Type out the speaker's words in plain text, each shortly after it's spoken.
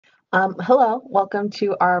Hello, welcome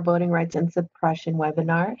to our Voting Rights and Suppression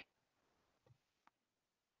webinar.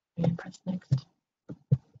 And press next.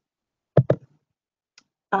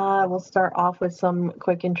 We'll start off with some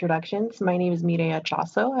quick introductions. My name is Mireya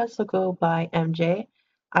Chasso. I also go by MJ.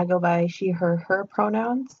 I go by she, her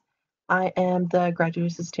pronouns. I am the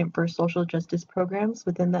graduate assistant for social justice programs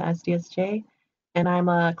within the SDSJ, and I'm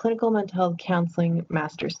a clinical mental health counseling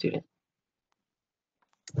master's student.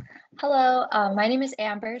 Hello, my name is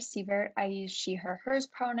Amber Sievert. I use she, her, hers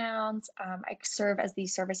pronouns. I serve as the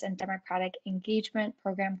Service and Democratic Engagement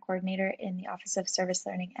Program Coordinator in the Office of Service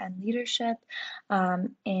Learning and Leadership.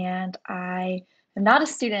 And I am not a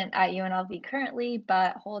student at UNLV currently,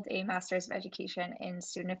 but hold a Master's of Education in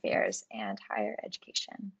Student Affairs and Higher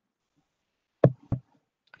Education.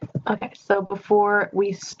 Okay, so before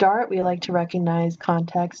we start, we like to recognize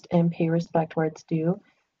context and pay respect where it's due.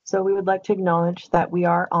 So we would like to acknowledge that we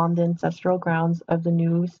are on the ancestral grounds of the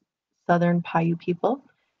new Southern Paiute people.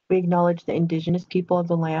 We acknowledge the indigenous people of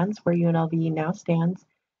the lands where UNLV now stands,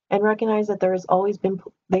 and recognize that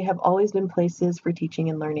they have always been places for teaching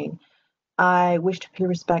and learning. I wish to pay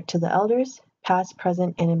respect to the elders, past,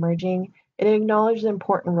 present, and emerging, and acknowledge the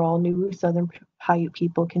important role new Southern Paiute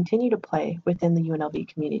people continue to play within the UNLV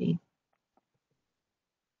community.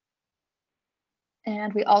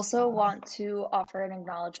 And we also want to offer an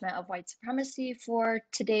acknowledgement of white supremacy for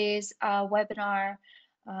today's webinar.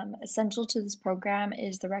 Essential to this program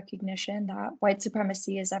is the recognition that white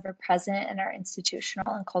supremacy is ever present in our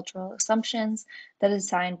institutional and cultural assumptions that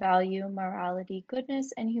assign value, morality,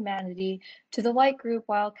 goodness, and humanity to the white group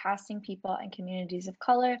while casting people and communities of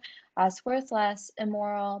color as worthless,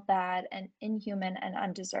 immoral, bad, and inhuman and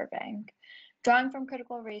undeserving. Drawing from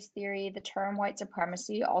critical race theory, the term white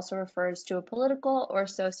supremacy also refers to a political or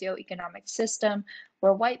socioeconomic system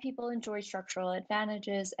where white people enjoy structural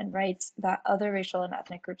advantages and rights that other racial and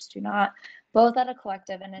ethnic groups do not, both at a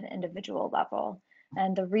collective and an individual level.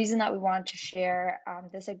 And the reason that we wanted to share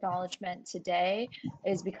this acknowledgement today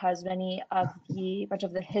is because much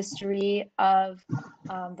of the history of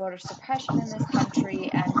voter suppression in this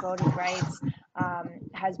country and voting rights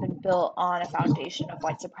has been built on a foundation of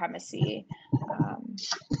white supremacy.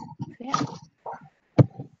 Yeah.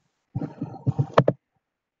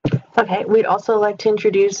 Okay, we'd also like to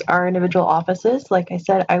introduce our individual offices. Like I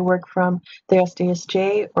said, I work from the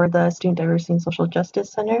SDSJ, or the Student Diversity and Social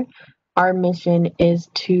Justice Center. Our mission is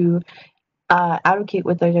to advocate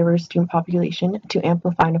with the diverse student population to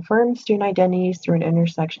amplify and affirm student identities through an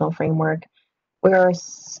intersectional framework. We are a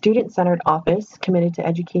student-centered office committed to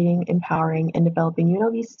educating, empowering, and developing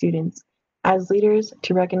UNLV students as leaders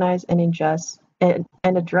to recognize and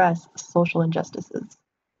address social injustices.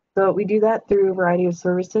 So we do that through a variety of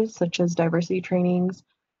services such as diversity trainings,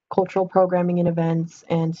 cultural programming and events,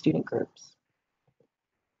 and student groups.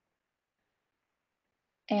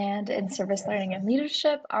 And in service learning and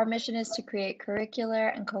leadership, our mission is to create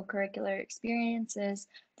curricular and co-curricular experiences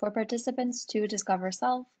for participants to discover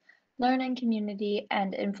self, learn in community,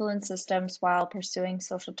 and influence systems while pursuing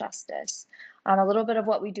social justice. A little bit of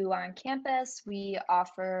what we do on campus, we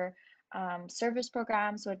offer service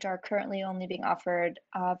programs, which are currently only being offered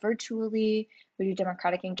virtually. We do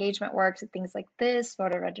democratic engagement work, so things like this,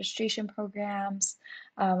 voter registration programs.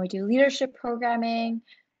 We do leadership programming.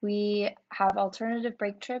 We have alternative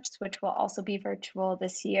break trips, which will also be virtual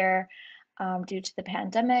this year due to the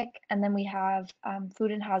pandemic. And then we have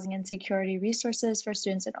food and housing and security resources for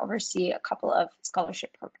students and oversee a couple of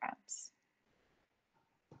scholarship programs.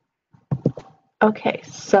 Okay,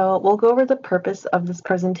 so we'll go over the purpose of this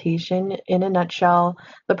presentation. In a nutshell,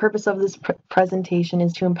 the purpose of this presentation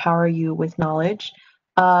is to empower you with knowledge.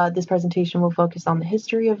 This presentation will focus on the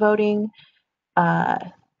history of voting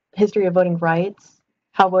rights,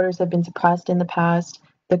 how voters have been suppressed in the past,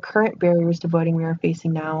 the current barriers to voting we are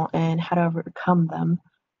facing now, and how to overcome them.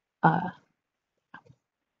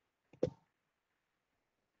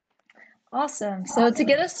 Awesome. So to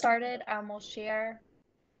get us started, we'll share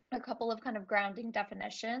a couple of kind of grounding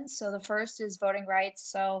definitions. So the first is voting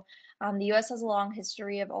rights. So the US has a long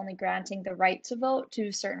history of only granting the right to vote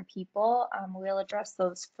to certain people. We'll address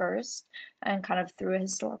those first and kind of through a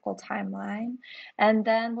historical timeline. And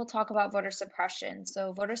then we'll talk about voter suppression.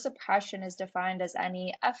 So voter suppression is defined as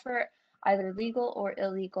any effort, either legal or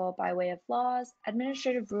illegal, by way of laws,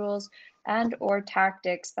 administrative rules, and or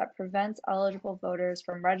tactics that prevents eligible voters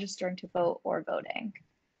from registering to vote or voting.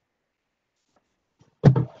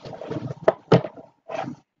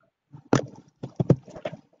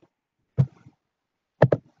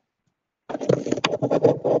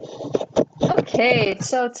 Okay,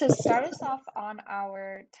 so to start us off on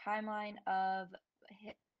our timeline of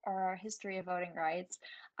our history of voting rights,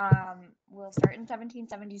 will start in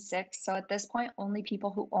 1776. So at this point, only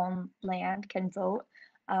people who own land can vote.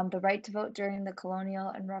 The right to vote during the colonial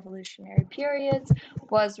and revolutionary periods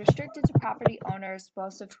was restricted to property owners,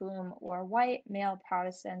 most of whom were white male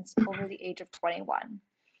Protestants over the age of 21.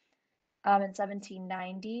 In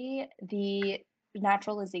 1790, the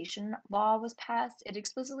naturalization law was passed. It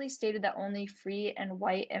explicitly stated that only free and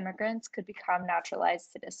white immigrants could become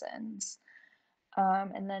naturalized citizens.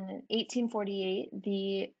 And then in 1848,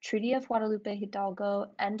 the Treaty of Guadalupe Hidalgo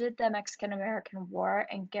ended the Mexican-American War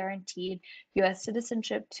and guaranteed U.S.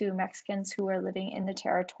 citizenship to Mexicans who were living in the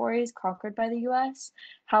territories conquered by the U.S.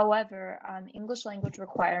 However, English language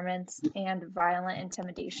requirements and violent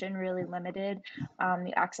intimidation really limited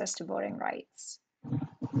the access to voting rights.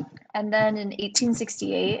 And then in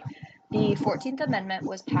 1868, the 14th Amendment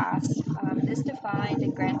was passed. This defined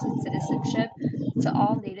and granted citizenship to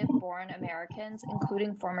all native-born Americans,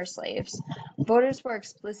 including former slaves. Voters were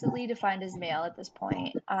explicitly defined as male at this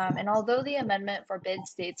point. And although the amendment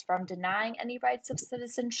forbids states from denying any rights of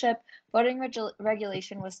citizenship, voting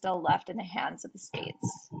regulation was still left in the hands of the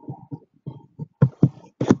states.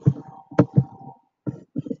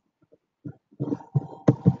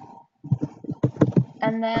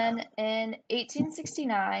 And then in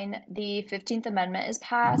 1869, the 15th Amendment is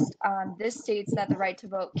passed. This states that the right to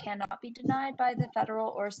vote cannot be denied by the federal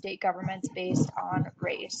or state governments based on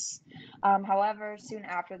race. However, soon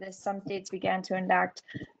after this, some states began to enact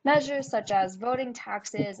measures such as voting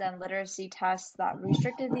taxes and literacy tests that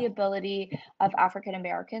restricted the ability of African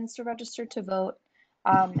Americans to register to vote.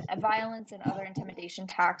 Violence and other intimidation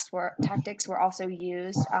tactics were also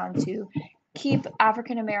used to keep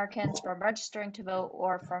African Americans from registering to vote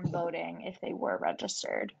or from voting if they were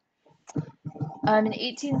registered. In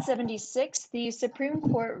 1876, the Supreme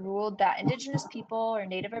Court ruled that Indigenous people or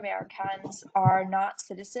Native Americans are not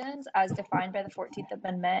citizens as defined by the 14th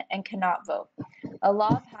Amendment and cannot vote. A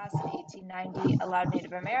law passed in 1890 allowed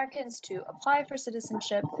Native Americans to apply for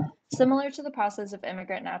citizenship, similar to the process of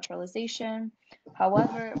immigrant naturalization.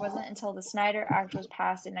 However, it wasn't until the Snyder Act was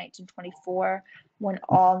passed in 1924 when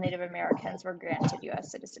all Native Americans were granted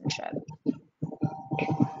U.S. citizenship.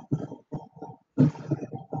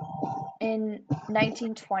 In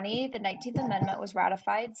 1920, the 19th Amendment was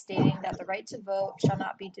ratified, stating that the right to vote shall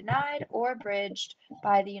not be denied or abridged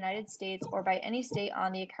by the United States or by any state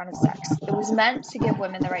on the account of sex. It was meant to give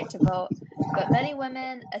women the right to vote, but many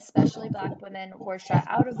women, especially Black women, were shut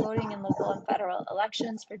out of voting in local and federal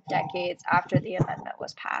elections for decades after the amendment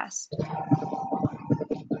was passed.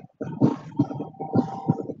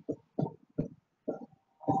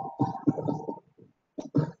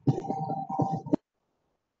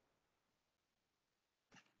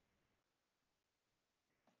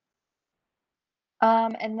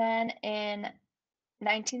 And then in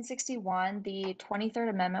 1961, the 23rd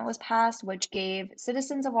Amendment was passed, which gave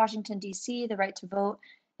citizens of Washington, D.C. the right to vote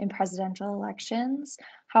in presidential elections.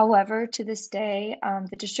 However, to this day,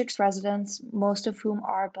 the district's residents, most of whom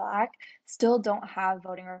are Black, still don't have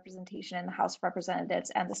voting representation in the House of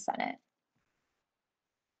Representatives and the Senate.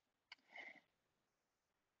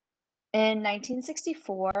 In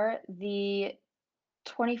 1964, the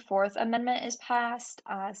 24th Amendment is passed.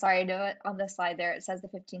 Sorry, I know it on the slide there it says the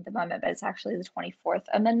 15th Amendment, but it's actually the 24th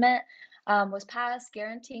Amendment, was passed,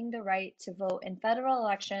 guaranteeing the right to vote in federal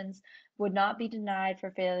elections would not be denied for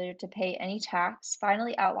failure to pay any tax,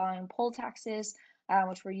 finally outlawing poll taxes,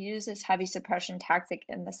 which were used as heavy suppression tactic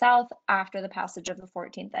in the South after the passage of the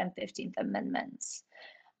 14th and 15th Amendments.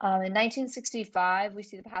 In 1965, we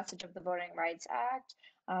see the passage of the Voting Rights Act.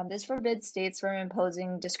 This forbids states from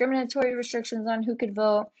imposing discriminatory restrictions on who could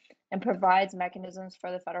vote and provides mechanisms for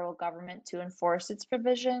the federal government to enforce its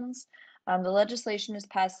provisions. The legislation is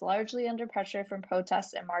passed largely under pressure from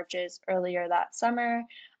protests and marches earlier that summer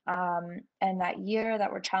and that year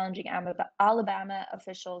that were challenging Alabama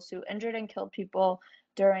officials who injured and killed people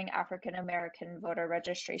during African American voter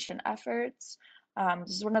registration efforts.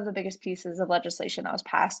 This is one of the biggest pieces of legislation that was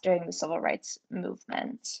passed during the civil rights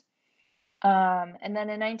movement. And then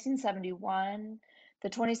in 1971, the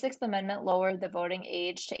 26th Amendment lowered the voting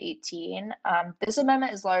age to 18. This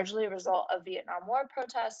amendment is largely a result of Vietnam War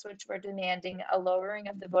protests, which were demanding a lowering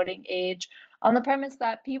of the voting age on the premise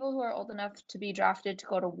that people who are old enough to be drafted to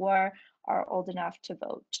go to war are old enough to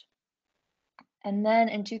vote. And then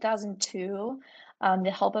in 2002,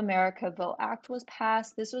 the Help America Vote Act was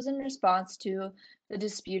passed. This was in response to the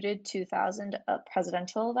disputed 2000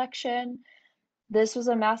 presidential election. This was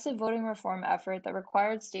a massive voting reform effort that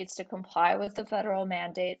required states to comply with the federal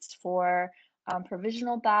mandates for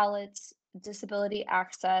provisional ballots, disability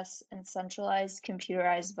access, and centralized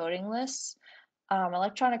computerized voting lists.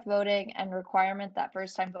 electronic voting, and requirement that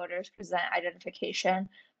first-time voters present identification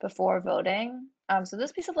before voting. So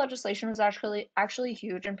this piece of legislation was actually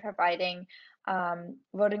huge in providing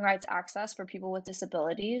voting rights access for people with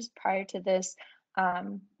disabilities. Prior to this,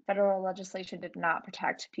 federal legislation did not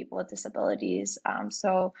protect people with disabilities.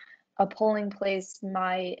 So a polling place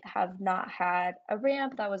might have not had a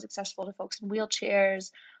ramp that was accessible to folks in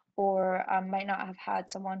wheelchairs, or might not have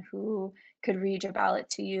had someone who could read your ballot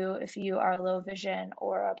to you if you are low vision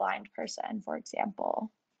or a blind person, for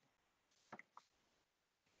example.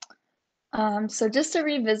 So just to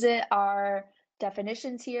revisit our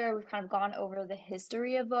definitions here, we've kind of gone over the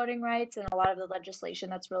history of voting rights and a lot of the legislation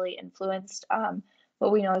that's really influenced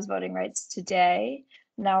what we know as voting rights today.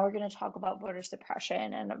 Now we're going to talk about voter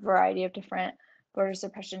suppression and a variety of different voter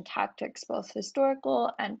suppression tactics, both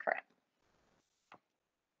historical and current.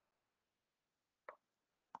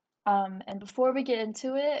 And before we get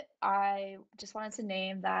into it, I just wanted to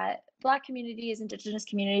name that Black communities, Indigenous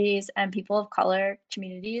communities, and people of color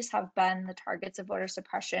communities have been the targets of voter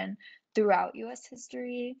suppression throughout US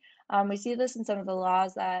history. We see this in some of the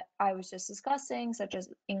laws that I was just discussing, such as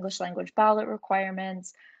English language ballot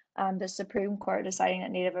requirements, the Supreme Court deciding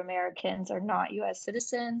that Native Americans are not US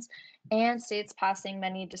citizens, and states passing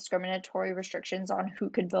many discriminatory restrictions on who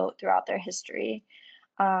could vote throughout their history.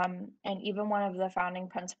 And even one of the founding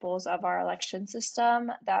principles of our election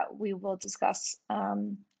system that we will discuss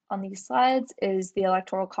on these slides is the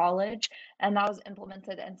Electoral College, and that was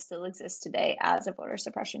implemented and still exists today as a voter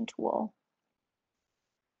suppression tool.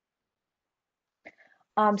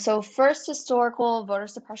 So first historical voter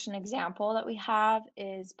suppression example that we have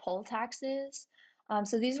is poll taxes.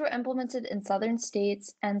 So these were implemented in southern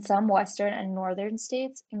states and some western and northern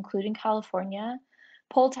states, including California.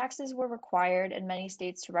 Poll taxes were required in many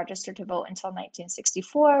states to register to vote until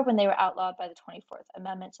 1964, when they were outlawed by the 24th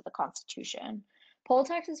Amendment to the Constitution. Poll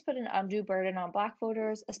taxes put an undue burden on Black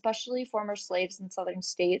voters, especially former slaves in southern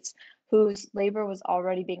states whose labor was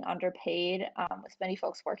already being underpaid, with many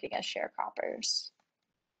folks working as sharecroppers.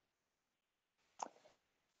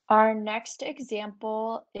 Our next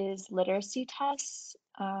example is literacy tests.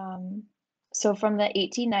 So from the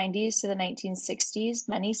 1890s to the 1960s,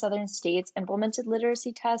 many southern states implemented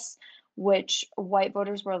literacy tests, which white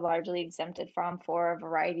voters were largely exempted from for a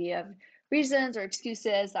variety of reasons or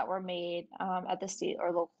excuses that were made at the state or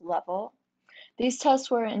local level. These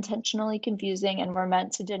tests were intentionally confusing and were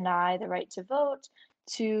meant to deny the right to vote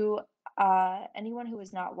to anyone who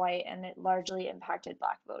was not white, and it largely impacted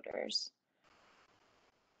Black voters.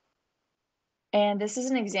 And this is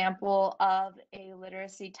an example of a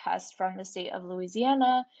literacy test from the state of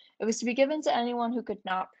Louisiana. It was to be given to anyone who could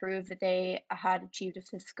not prove that they had achieved a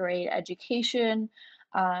fifth grade education.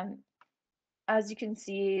 As you can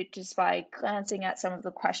see, just by glancing at some of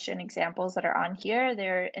the question examples that are on here,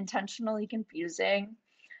 they're intentionally confusing.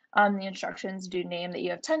 The instructions do name that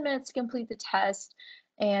you have 10 minutes to complete the test.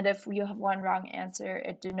 And if you have one wrong answer,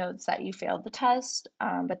 it denotes that you failed the test.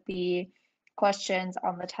 But the questions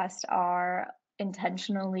on the test are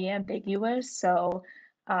intentionally ambiguous. So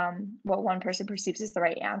what one person perceives as the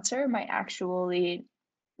right answer might actually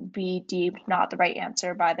be deemed not the right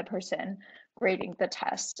answer by the person grading the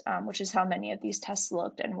test, which is how many of these tests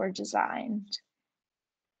looked and were designed.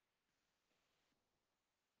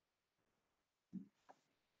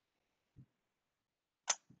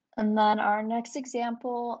 And then our next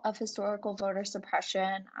example of historical voter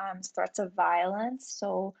suppression is threats of violence.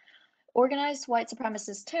 So organized white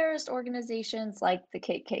supremacist terrorist organizations like the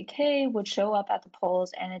KKK would show up at the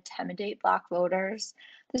polls and intimidate Black voters.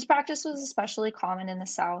 This practice was especially common in the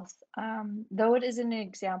South. Though it is an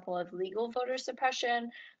example of legal voter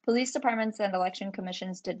suppression, police departments and election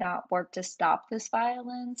commissions did not work to stop this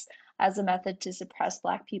violence as a method to suppress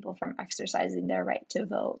Black people from exercising their right to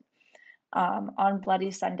vote. On Bloody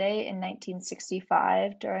Sunday in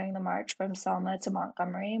 1965, during the march from Selma to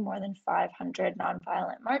Montgomery, more than 500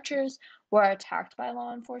 nonviolent marchers were attacked by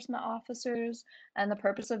law enforcement officers. And the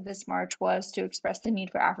purpose of this march was to express the need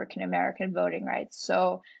for African American voting rights.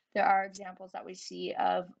 So there are examples that we see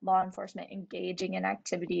of law enforcement engaging in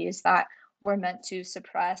activities that were meant to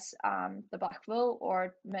suppress the Black vote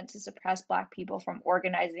or meant to suppress Black people from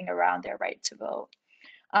organizing around their right to vote.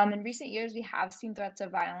 In recent years, we have seen threats of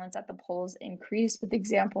violence at the polls increase, with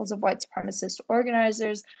examples of white supremacist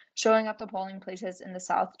organizers showing up to polling places in the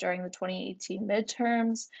South during the 2018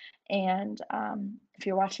 midterms. And if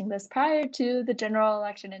you're watching this prior to the general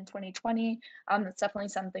election in 2020, that's definitely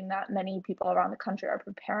something that many people around the country are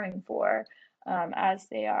preparing for as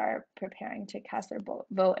they are preparing to cast their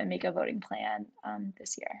vote and make a voting plan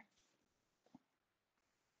this year.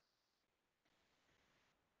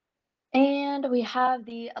 And we have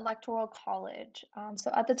the Electoral College.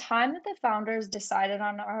 So at the time that the founders decided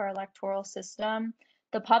on our electoral system,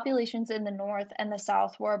 the populations in the North and the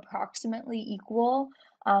South were approximately equal,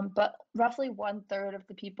 but roughly 1/3 of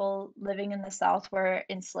the people living in the South were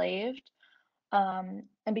enslaved. And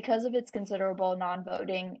because of its considerable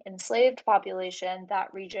non-voting enslaved population,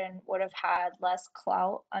 that region would have had less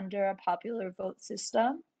clout under a popular vote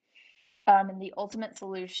system. And the ultimate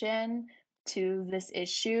solution to this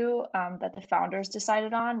issue that the founders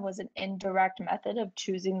decided on was an indirect method of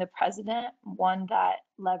choosing the president, one that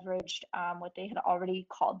leveraged what they had already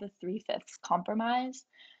called the Three-Fifths Compromise.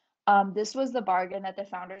 This was the bargain that the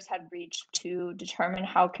founders had reached to determine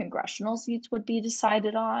how congressional seats would be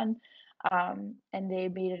decided on. And they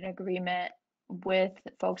made an agreement with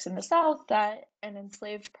folks in the South that an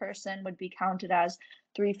enslaved person would be counted as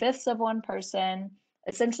 3/5 of one person,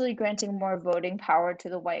 essentially granting more voting power to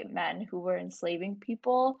the white men who were enslaving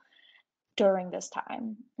people during this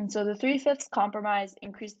time. And so the Three-Fifths Compromise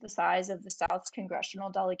increased the size of the South's congressional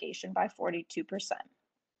delegation by 42%.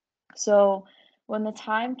 So when the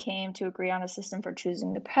time came to agree on a system for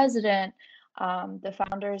choosing the president, the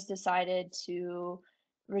founders decided to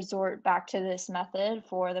resort back to this method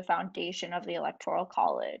for the foundation of the Electoral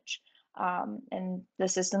College. And the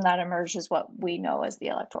system that emerged is what we know as the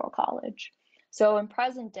Electoral College. So in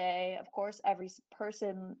present day, of course, every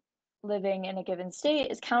person living in a given state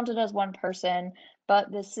is counted as one person, but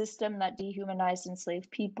the system that dehumanized enslaved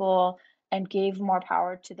people and gave more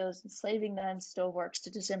power to those enslaving them still works to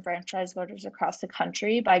disenfranchise voters across the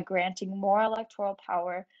country by granting more electoral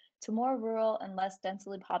power to more rural and less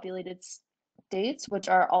densely populated states, which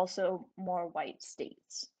are also more white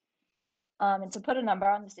states. And to put a number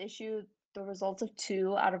on this issue, the results of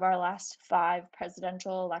 2 out of our last 5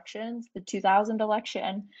 presidential elections, the 2000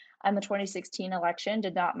 election and the 2016 election,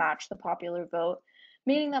 did not match the popular vote,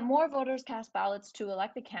 meaning that more voters cast ballots to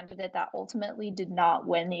elect the candidate that ultimately did not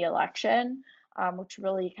win the election, which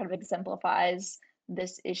really kind of exemplifies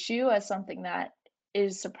this issue as something that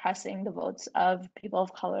is suppressing the votes of people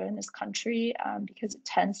of color in this country, because it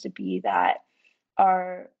tends to be that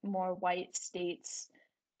our more white states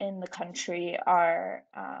in the country are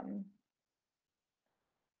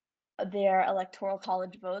their electoral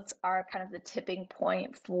college votes are kind of the tipping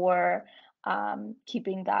point for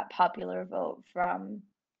keeping that popular vote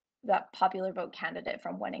candidate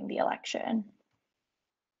from winning the election.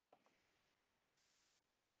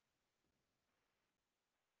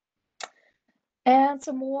 And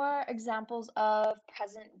some more examples of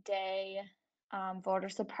present day voter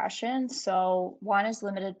suppression. So one is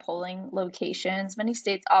limited polling locations. Many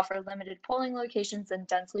states offer limited polling locations in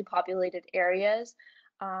densely populated areas.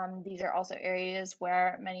 These are also areas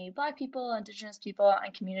where many Black people, Indigenous people,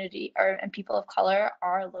 and people of color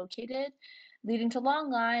are located, leading to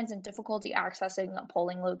long lines and difficulty accessing a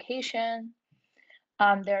polling location.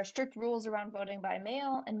 There are strict rules around voting by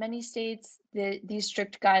mail. In many states, these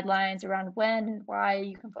strict guidelines around when and why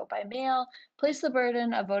you can vote by mail place the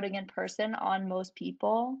burden of voting in person on most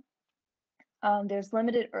people. There's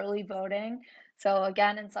limited early voting. So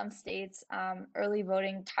again, in some states, early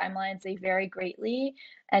voting timelines, they vary greatly,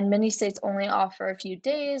 and many states only offer a few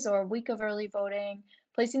days or a week of early voting,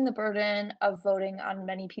 placing the burden of voting on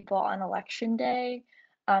many people on election day.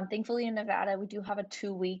 Thankfully, in Nevada, we do have a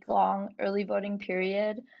 2-week long early voting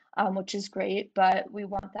period, which is great, but we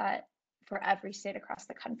want that for every state across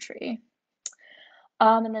the country.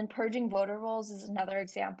 And then purging voter rolls is another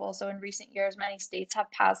example. So in recent years, many states have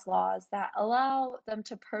passed laws that allow them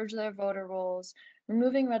to purge their voter rolls,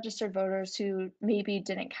 removing registered voters who maybe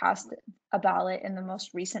didn't cast a ballot in the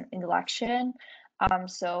most recent election.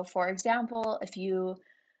 So for example, if you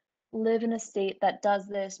live in a state that does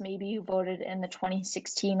this, maybe you voted in the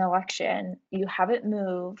 2016 election, you haven't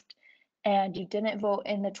moved, and you didn't vote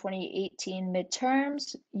in the 2018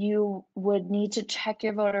 midterms, you would need to check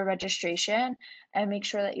your voter registration and make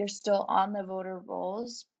sure that you're still on the voter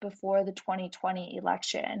rolls before the 2020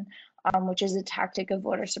 election, which is a tactic of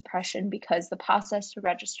voter suppression because the process to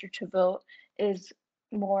register to vote is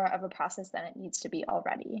more of a process than it needs to be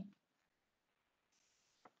already.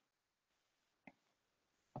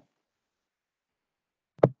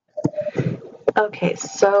 Okay,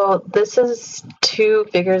 so this is 2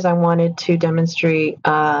 figures I wanted to demonstrate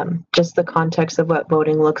just the context of what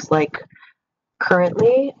voting looks like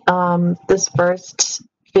currently. This first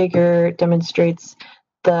figure demonstrates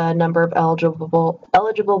the number of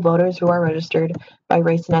eligible voters who are registered by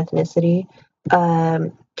race and ethnicity.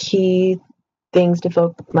 Key things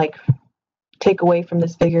to take away from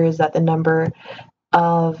this figure is that the number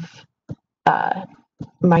of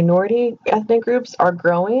minority ethnic groups are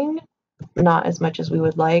growing, not as much as we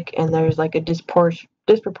would like, and there's like a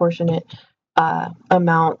disproportionate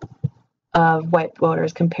amount of white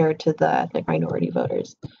voters compared to the ethnic minority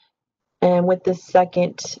voters. And with this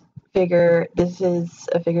second figure, this is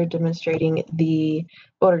a figure demonstrating the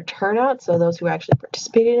voter turnout, so those who actually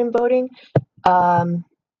participated in voting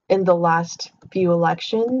in the last few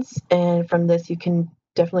elections. And from this, you can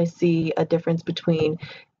definitely see a difference between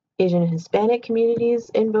Asian and Hispanic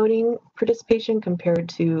communities in voting participation compared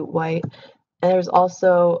to white. And there's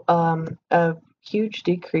also a huge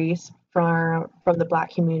decrease from the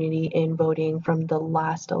Black community in voting from the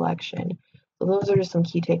last election. So those are just some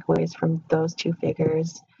key takeaways from those two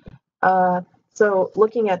figures. Uh, so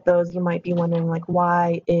looking at those, you might be wondering, like,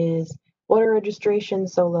 why is voter registration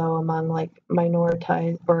so low among like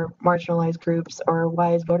minoritized or marginalized groups, or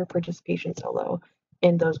why is voter participation so low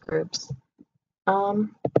in those groups?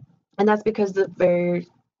 Um, and that's because the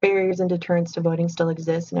barriers and deterrents to voting still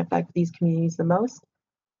exist and affect these communities the most.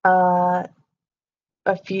 Uh,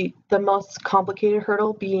 the most complicated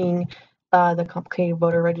hurdle being the complicated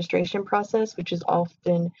voter registration process, which is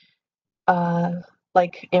often, uh,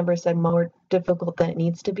 like Amber said, more difficult than it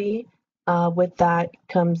needs to be. With that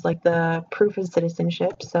comes like the proof of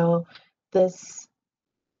citizenship. So this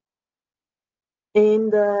in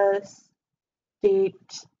the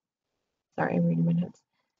state, sorry, I'm reading my notes.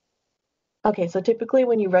 Okay, so typically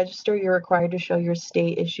when you register, you're required to show your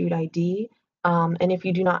state issued ID. And if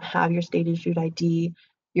you do not have your state issued ID,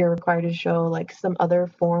 you're required to show like some other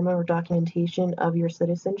form or documentation of your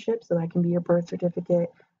citizenship. So that can be your birth certificate,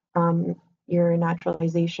 your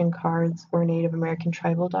naturalization cards, or Native American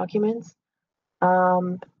tribal documents.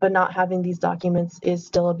 But not having these documents is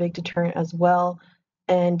still a big deterrent as well.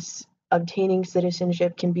 And obtaining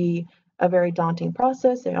citizenship can be a very daunting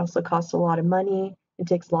process. It also costs a lot of money. It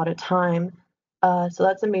takes a lot of time. So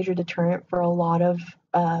that's a major deterrent for a lot of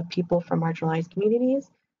people from marginalized communities.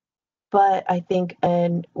 But I think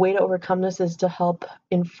a way to overcome this is to help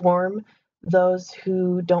inform those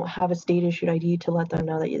who don't have a state issued ID, to let them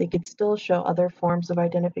know that they could still show other forms of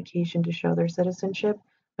identification to show their citizenship,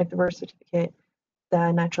 like the birth certificate,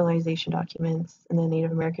 the naturalization documents, and the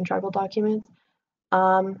Native American tribal documents,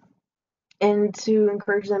 um, and to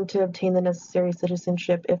encourage them to obtain the necessary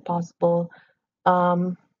citizenship if possible.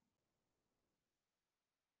 Um,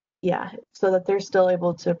 yeah, so that they're still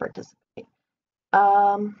able to participate.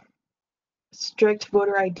 Um, Strict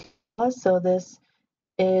voter ID laws. So this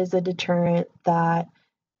is a deterrent that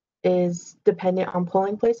is dependent on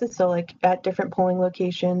polling places. So like at different polling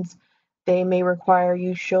locations, they may require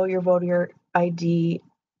you show your voter ID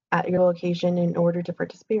at your location in order to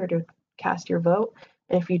participate or to cast your vote.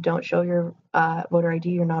 And if you don't show your voter ID,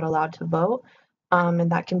 you're not allowed to vote.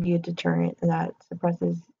 And that can be a deterrent that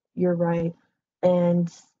suppresses your right.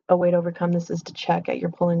 And a way to overcome this is to check at your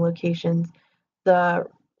polling locations the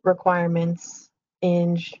requirements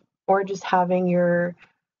in, or just having your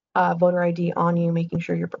voter ID on you, making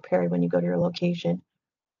sure you're prepared when you go to your location.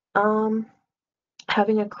 Um,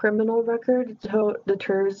 Having a criminal record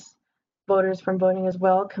deters voters from voting as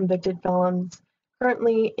well. Convicted felons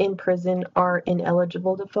currently in prison are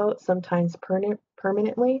ineligible to vote, sometimes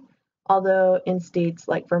permanently. Although in states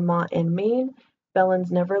like Vermont and Maine,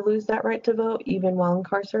 felons never lose that right to vote, even while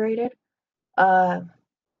incarcerated. Uh,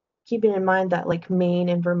 Keeping in mind that like Maine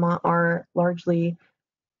and Vermont are largely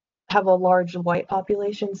have a large white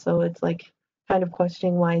population, so it's like kind of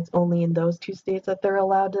questioning why it's only in those two states that they're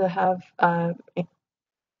allowed to have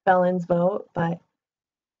felons vote. But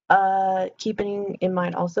keeping in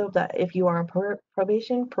mind also that if you are on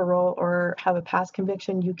probation, parole, or have a past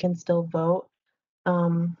conviction, you can still vote.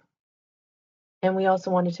 Um, and we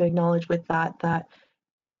also wanted to acknowledge with that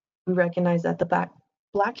we recognize that the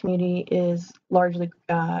black community is largely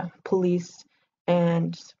policed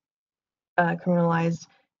and criminalized,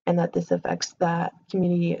 and that this affects that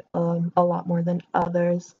community a lot more than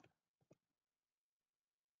others.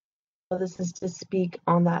 So this is to speak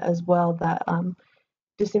on that as well, that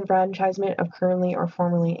disenfranchisement of currently or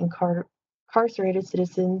formerly incarcerated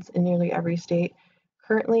citizens in nearly every state.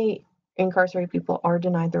 Currently incarcerated people are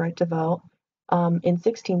denied the right to vote. In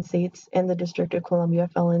 16 states and the District of Columbia,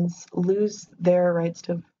 felons lose their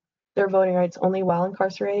voting rights only while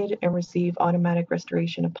incarcerated and receive automatic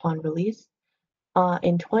restoration upon release.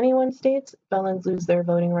 In 21 states, felons lose their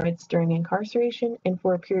voting rights during incarceration and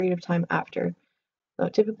for a period of time after. So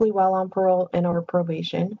typically while on parole and or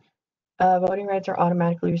probation, voting rights are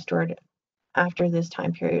automatically restored after this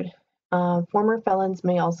time period. Former felons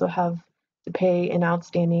may also have to pay any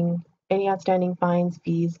outstanding fines,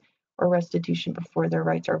 fees, or restitution before their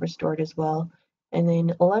rights are restored as well. And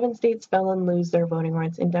then 11 states felons lose their voting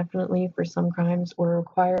rights indefinitely for some crimes or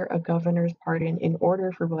require a governor's pardon in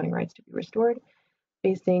order for voting rights to be restored,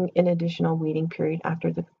 facing an additional waiting period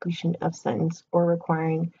after the completion of sentence or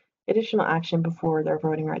requiring additional action before their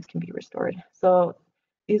voting rights can be restored. So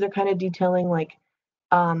these are kind of detailing like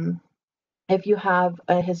if you have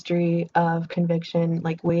a history of conviction,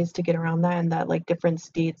 like ways to get around that, and that like different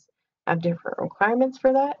states have different requirements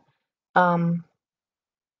for that.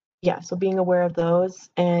 Yeah, so being aware of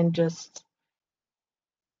those and just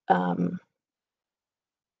I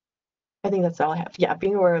think that's all I have. Yeah,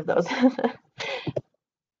 being aware of those.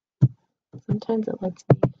 Sometimes it lets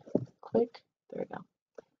me click. There we go.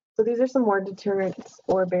 So these are some more deterrents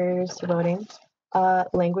or barriers to voting.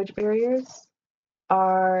 Language barriers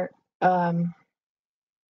are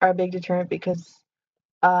a big deterrent because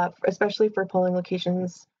especially for polling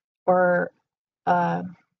locations or uh,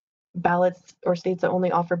 ballots or states that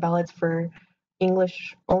only offer ballots for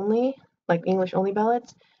English only, like English only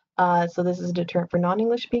ballots. So this is a deterrent for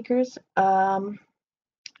non-English speakers. And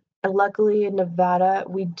luckily in Nevada,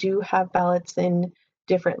 we do have ballots in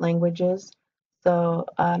different languages. So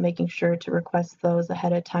making sure to request those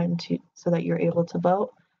ahead of time so that you're able to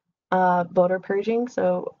vote. Voter purging.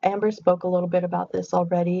 So Amber spoke a little bit about this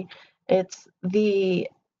already. It's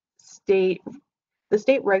state the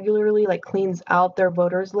state regularly like cleans out their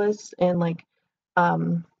voters lists and like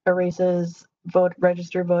erases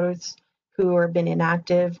registered voters who have been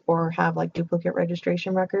inactive or have like duplicate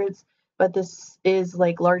registration records. But this is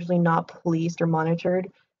like largely not policed or monitored,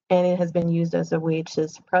 and it has been used as a way to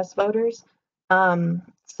suppress voters.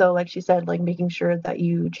 So like she said, like making sure that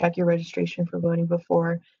you check your registration for voting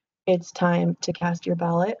before it's time to cast your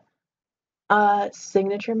ballot.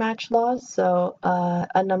 Signature match laws. So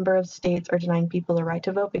a number of states are denying people the right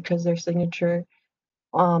to vote because their signature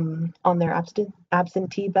on their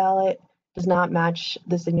absentee ballot does not match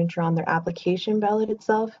the signature on their application ballot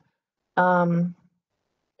itself.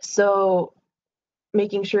 So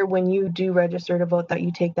making sure when you do register to vote that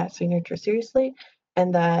you take that signature seriously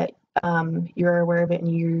and that you're aware of it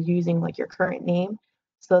and you're using like your current name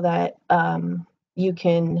so that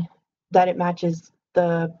that it matches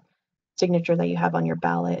the signature that you have on your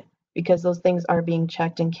ballot because those things are being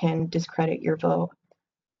checked and can discredit your vote.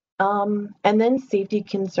 And then safety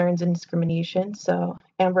concerns and discrimination. So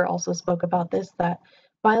Amber also spoke about this, that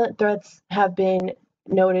violent threats have been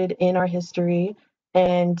noted in our history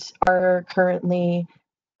and are currently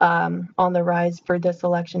on the rise for this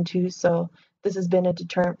election too. So this has been a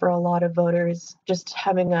deterrent for a lot of voters, just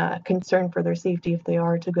having a concern for their safety if they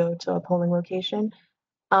are to go to a polling location.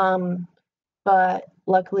 But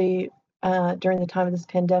luckily, during the time of this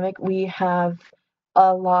pandemic, we have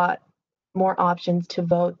a lot more options to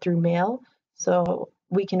vote through mail. So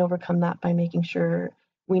we can overcome that by making sure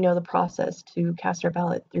we know the process to cast our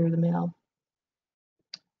ballot through the mail.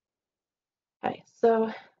 Okay,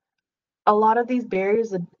 so a lot of these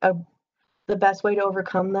barriers, the best way to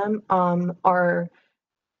overcome them are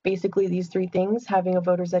basically these three things: having a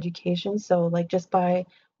voter's education. So like just by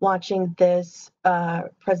watching this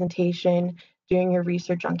presentation, doing your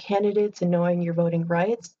research on candidates and knowing your voting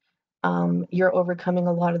rights, you're overcoming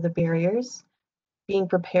a lot of the barriers. Being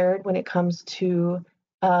prepared when it comes to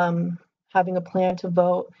having a plan to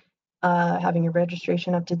vote, having your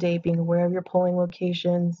registration up to date, being aware of your polling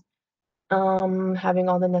locations, having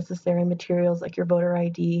all the necessary materials like your voter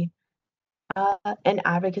ID, and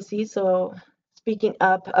advocacy. So speaking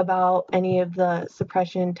up about any of the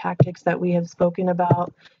suppression tactics that we have spoken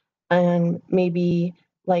about, and maybe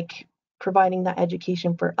like providing that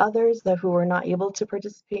education for others that who are not able to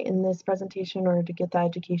participate in this presentation or to get the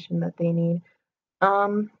education that they need.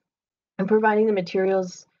 And providing the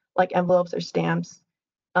materials like envelopes or stamps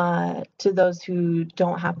to those who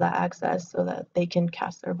don't have that access so that they can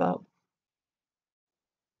cast their vote.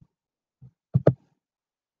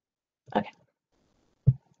 Okay.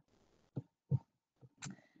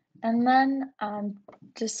 And then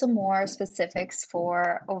just some more specifics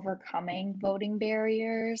for overcoming voting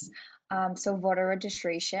barriers. So voter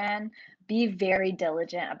registration, be very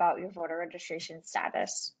diligent about your voter registration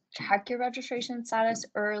status. Check your registration status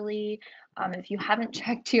early. If you haven't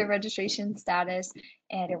checked your registration status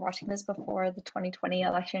and you're watching this before the 2020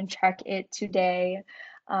 election, check it today.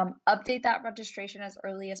 Update that registration as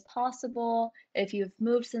early as possible. If you've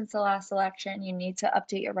moved since the last election, you need to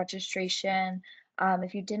update your registration.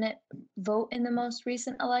 If you didn't vote in the most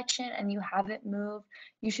recent election and you haven't moved,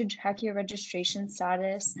 you should check your registration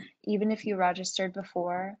status, even if you registered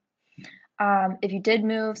before. If you did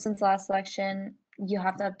move since last election, you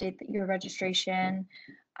have to update your registration.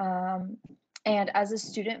 And as a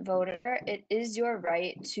student voter, it is your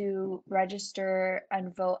right to register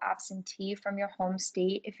and vote absentee from your home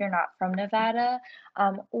state if you're not from Nevada,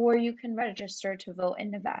 or you can register to vote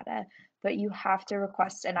in Nevada, but you have to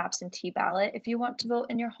request an absentee ballot if you want to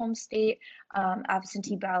vote in your home state.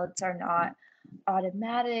 Absentee ballots are not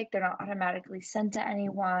automatic, they're not automatically sent to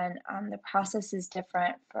anyone. The process is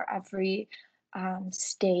different for every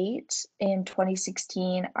state. In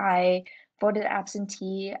 2016, I voted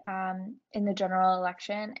absentee in the general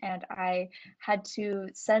election, and I had to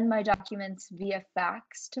send my documents via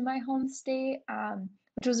fax to my home state,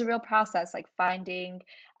 which was a real process, like finding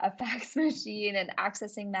a fax machine and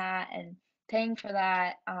accessing that and paying for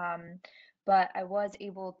that. But I was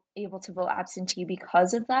able to vote absentee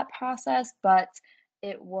because of that process, but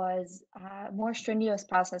it was a more strenuous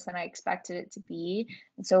process than I expected it to be.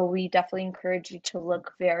 And so we definitely encourage you to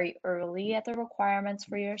look very early at the requirements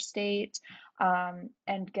for your state,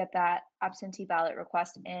 and get that absentee ballot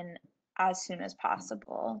request in as soon as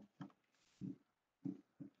possible.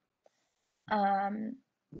 And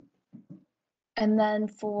then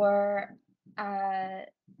for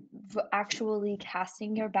actually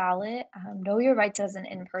casting your ballot, know your rights as an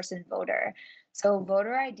in-person voter. So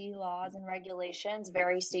voter ID laws and regulations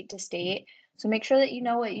vary state to state. So make sure that you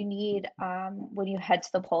know what you need when you head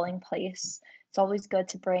to the polling place. It's always good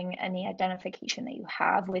to bring any identification that you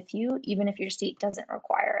have with you, even if your state doesn't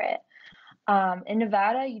require it. In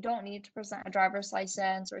Nevada, you don't need to present a driver's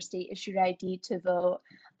license or state issued ID to vote.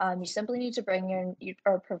 You simply need to bring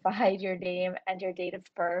or provide your name and your date of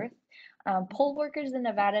birth. Poll workers in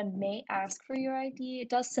Nevada may ask for your ID. It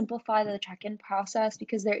does simplify the check-in process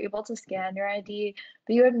because they're able to scan your ID,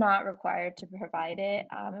 but you're not required to provide it.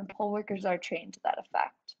 And poll workers are trained to that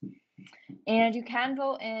effect. And you can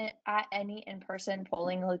vote at any in-person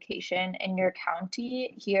polling location in your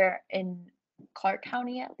county, here in Clark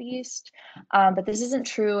County at least, but this isn't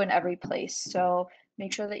true in every place. So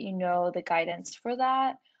make sure that you know the guidance for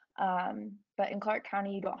that. But in Clark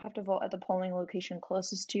County, you don't have to vote at the polling location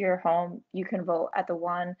closest to your home. You can vote at the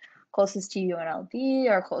one closest to UNLV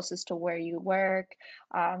or closest to where you work,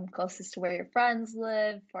 closest to where your friends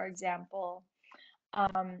live, for example.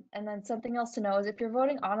 And then something else to know is if you're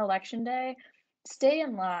voting on election day, stay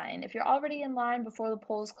in line. If you're already in line before the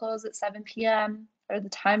polls close at 7 p.m., or the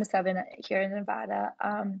time is 7 here in Nevada,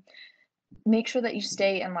 make sure that you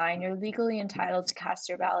stay in line. You're legally entitled to cast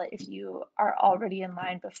your ballot if you are already in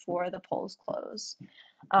line before the polls close.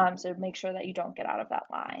 So make sure that you don't get out of that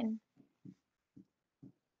line.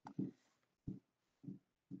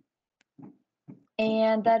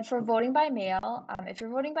 And then for voting by mail, if you're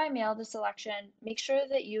voting by mail this election, make sure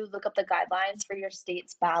that you look up the guidelines for your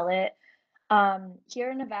state's ballot.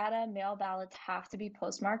 Here in Nevada, mail ballots have to be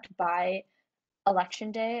postmarked by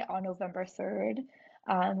election day on November 3rd.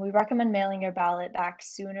 We recommend mailing your ballot back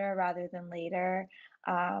sooner rather than later,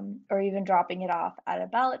 or even dropping it off at a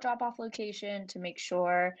ballot drop-off location to make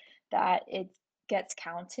sure that it gets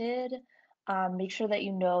counted. Make sure that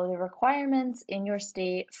you know the requirements in your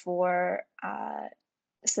state for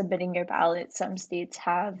submitting your ballot. Some states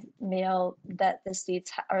have mail that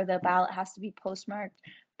or the ballot has to be postmarked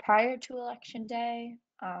prior to election day.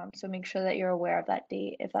 So make sure that you're aware of that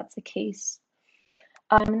date if that's the case.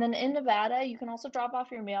 And then in Nevada, you can also drop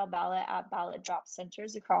off your mail ballot at ballot drop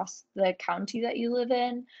centers across the county that you live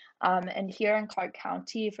in. And here in Clark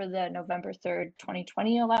County for the November 3rd,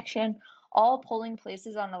 2020 election, all polling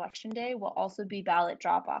places on election day will also be ballot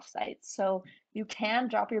drop off sites. So you can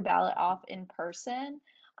drop your ballot off in person.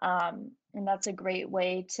 And that's a great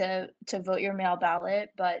way to vote your mail ballot,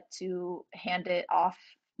 but to hand it off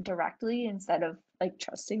directly instead of like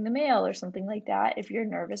trusting the mail or something like that if you're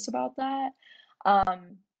nervous about that.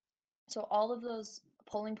 So all of those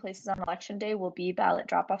polling places on election day will be ballot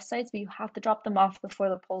drop-off sites, but you have to drop them off before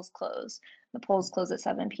the polls close. The polls close at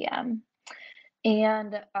 7 p.m.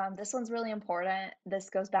 And this one's really important. This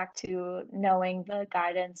goes back to knowing the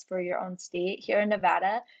guidance for your own state. Here in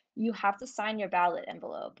Nevada, you have to sign your ballot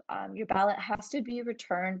envelope. Your ballot has to be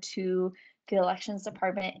returned to the elections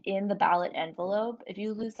department in the ballot envelope. If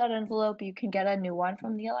you lose that envelope, you can get a new one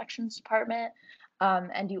from the elections department.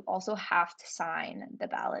 And you also have to sign the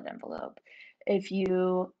ballot envelope. If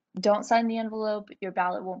you don't sign the envelope, your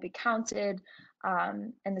ballot won't be counted.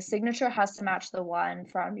 And the signature has to match the one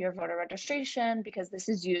from your voter registration because this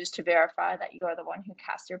is used to verify that you are the one who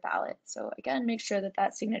cast your ballot. So again, make sure that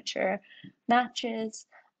that signature matches.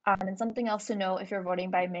 And something else to note if you're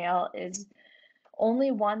voting by mail is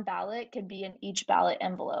only one ballot can be in each ballot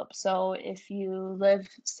envelope. So if you live,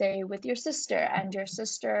 say, with your sister and your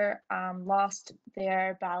sister lost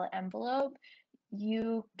their ballot envelope,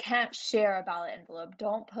 you can't share a ballot envelope.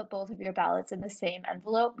 Don't put both of your ballots in the same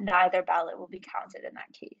envelope. Neither ballot will be counted in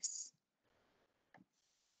that case.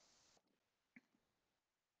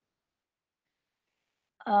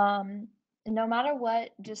 No matter what,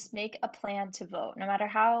 just make a plan to vote. No matter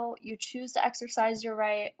how you choose to exercise your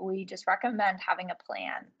right, we just recommend having a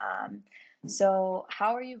plan. So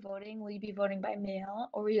how are you voting? Will you be voting by mail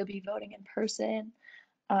or will you be voting in person?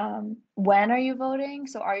 When are you voting?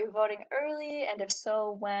 So are you voting early? And if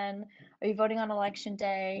so, when? Are you voting on election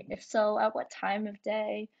day? If so, at what time of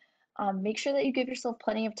day? Make sure that you give yourself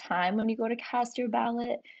plenty of time when you go to cast your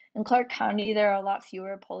ballot. In Clark County, there are a lot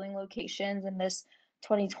fewer polling locations in this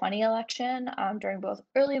 2020 election during both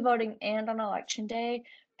early voting and on election day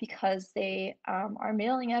because they are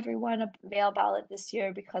mailing everyone a mail ballot this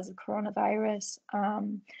year because of coronavirus.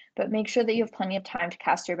 But make sure that you have plenty of time to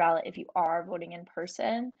cast your ballot if you are voting in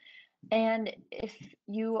person. And if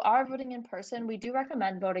you are voting in person, we do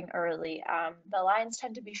recommend voting early. The lines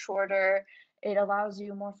tend to be shorter. It allows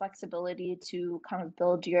you more flexibility to kind of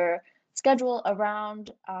build your schedule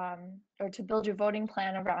around or to build your voting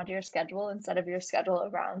plan around your schedule instead of your schedule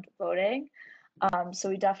around voting. So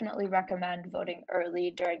we definitely recommend voting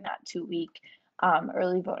early during that 2-week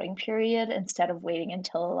early voting period instead of waiting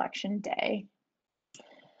until election day.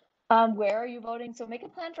 Where are you voting? So make a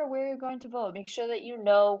plan for where you're going to vote. Make sure that you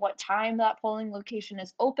know what time that polling location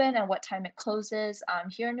is open and what time it closes.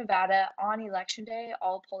 Here in Nevada, on election day,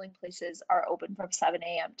 all polling places are open from 7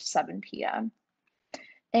 a.m. to 7 p.m.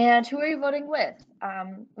 And who are you voting with?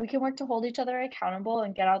 We can work to hold each other accountable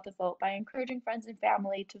and get out the vote by encouraging friends and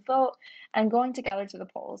family to vote and going together to the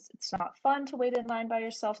polls. It's not fun to wait in line by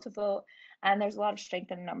yourself to vote, and there's a lot of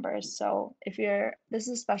strength in numbers. So this is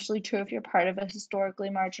especially true if you're part of a historically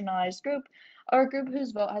marginalized group or a group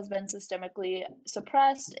whose vote has been systemically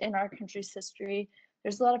suppressed in our country's history.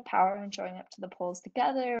 There's a lot of power in showing up to the polls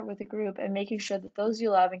together with a group and making sure that those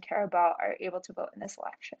you love and care about are able to vote in this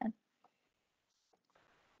election.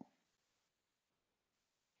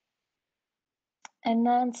 And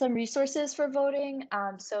then some resources for voting.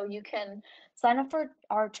 So you can sign up for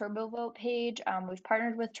our TurboVote page. We've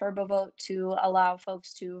partnered with TurboVote to allow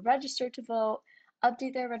folks to register to vote,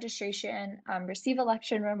 update their registration, receive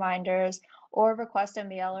election reminders, or request a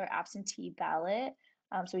mail or absentee ballot.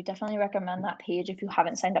 So we definitely recommend that page if you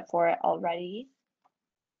haven't signed up for it already.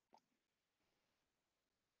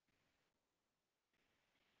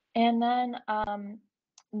 And then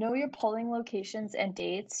know your polling locations and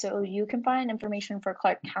dates. So you can find information for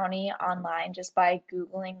Clark County online just by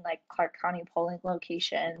Googling like Clark County polling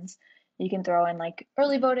locations. You can throw in like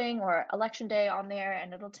early voting or election day on there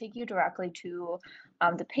and it'll take you directly to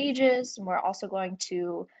the pages. And we're also going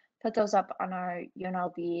to put those up on our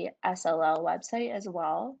UNLV SLL website as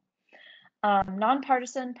well.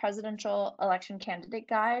 Nonpartisan presidential election candidate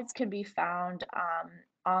guides can be found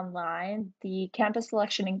online. The Campus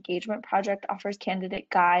Election Engagement Project offers candidate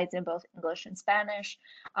guides in both English and Spanish.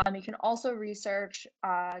 You can also research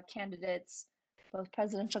candidates, both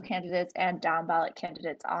presidential candidates and down ballot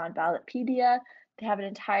candidates on Ballotpedia. They have an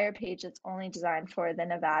entire page that's only designed for the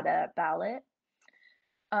Nevada ballot.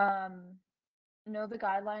 Know the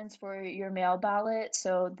guidelines for your mail ballot.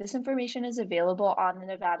 So this information is available on the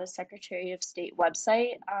Nevada Secretary of State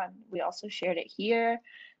website. We also shared it here.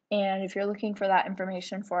 And if you're looking for that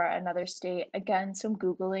information for another state, again, some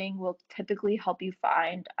Googling will typically help you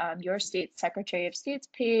find your state's Secretary of State's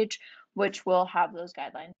page, which will have those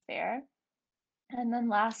guidelines there. And then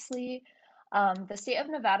lastly, the state of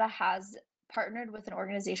Nevada has partnered with an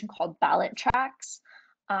organization called Ballot Tracks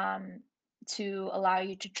to allow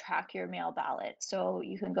you to track your mail ballot. So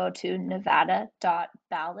you can go to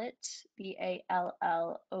nevada.ballot,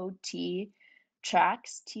 BALLOT,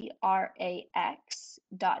 tracks, TRAX.net,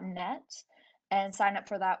 and sign up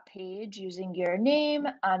for that page using your name,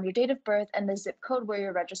 your date of birth, and the zip code where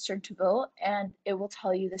you're registered to vote, and it will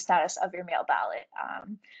tell you the status of your mail ballot.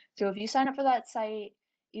 So if you sign up for that site,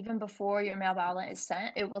 even before your mail ballot is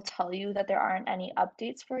sent, it will tell you that there aren't any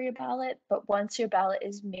updates for your ballot. But once your ballot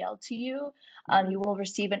is mailed to you, you will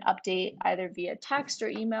receive an update either via text or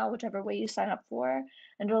email, whichever way you sign up for,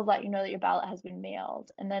 and it'll let you know that your ballot has been mailed.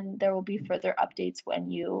 And then there will be further updates when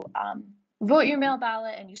you vote your mail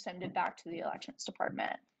ballot and you send it back to the elections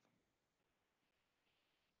department.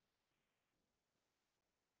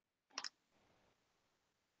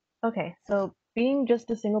 Okay, so being just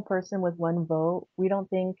a single person with one vote, we don't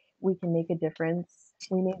think we can make a difference.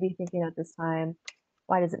 We may be thinking at this time,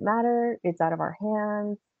 why does it matter? It's out of our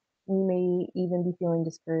hands. We may even be feeling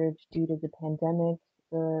discouraged due to the pandemic,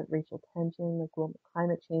 the racial tension, the global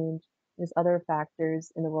climate change. There's other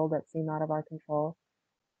factors in the world that seem out of our control.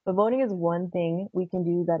 But voting is one thing we can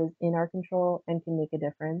do that is in our control and can make a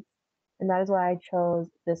difference. And that is why I chose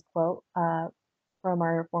this quote from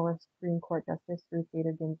our former Supreme Court Justice Ruth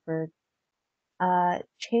Bader Ginsburg.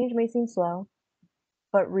 Change may seem slow,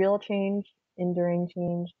 but real change, enduring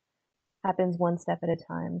change, happens one step at a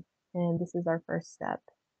time. And this is our first step.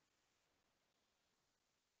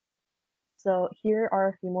 So here are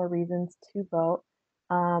a few more reasons to vote.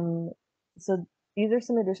 So these are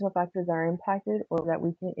some additional factors that are impacted or that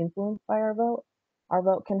we can influence by our vote. Our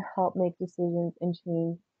vote can help make decisions and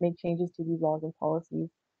make changes to these laws and policies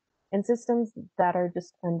and systems that are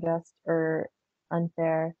just unjust or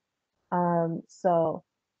unfair. So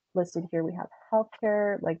listed here we have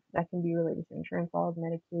healthcare, like that can be related to insurance laws,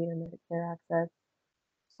 Medicaid or Medicare access,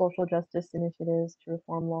 social justice initiatives to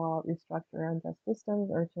reform law, restructure unjust systems,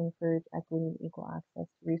 or to encourage equity and equal access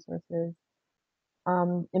to resources,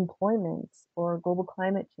 employment or global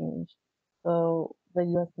climate change. So the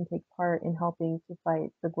US can take part in helping to fight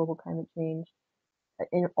the global climate change.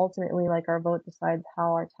 And ultimately, like our vote decides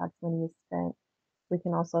how our tax money is spent. We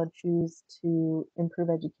can also choose to improve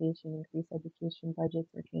education, increase education budgets,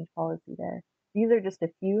 or change policy there. These are just a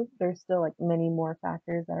few. There's still like many more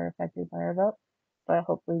factors that are affected by our vote, but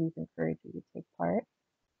hopefully these encourage you to take part.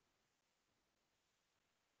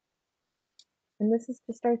 And this is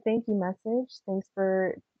just our thank you message. Thanks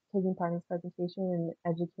for taking part in this presentation and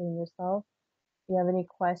educating yourself. If you have any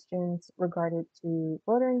questions regarding to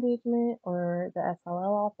voter engagement or the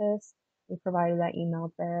SLL office, we provided that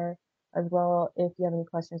email there. As well, if you have any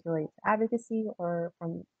questions related to advocacy or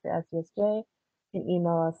from the SDSJ, you can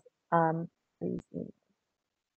email us. Please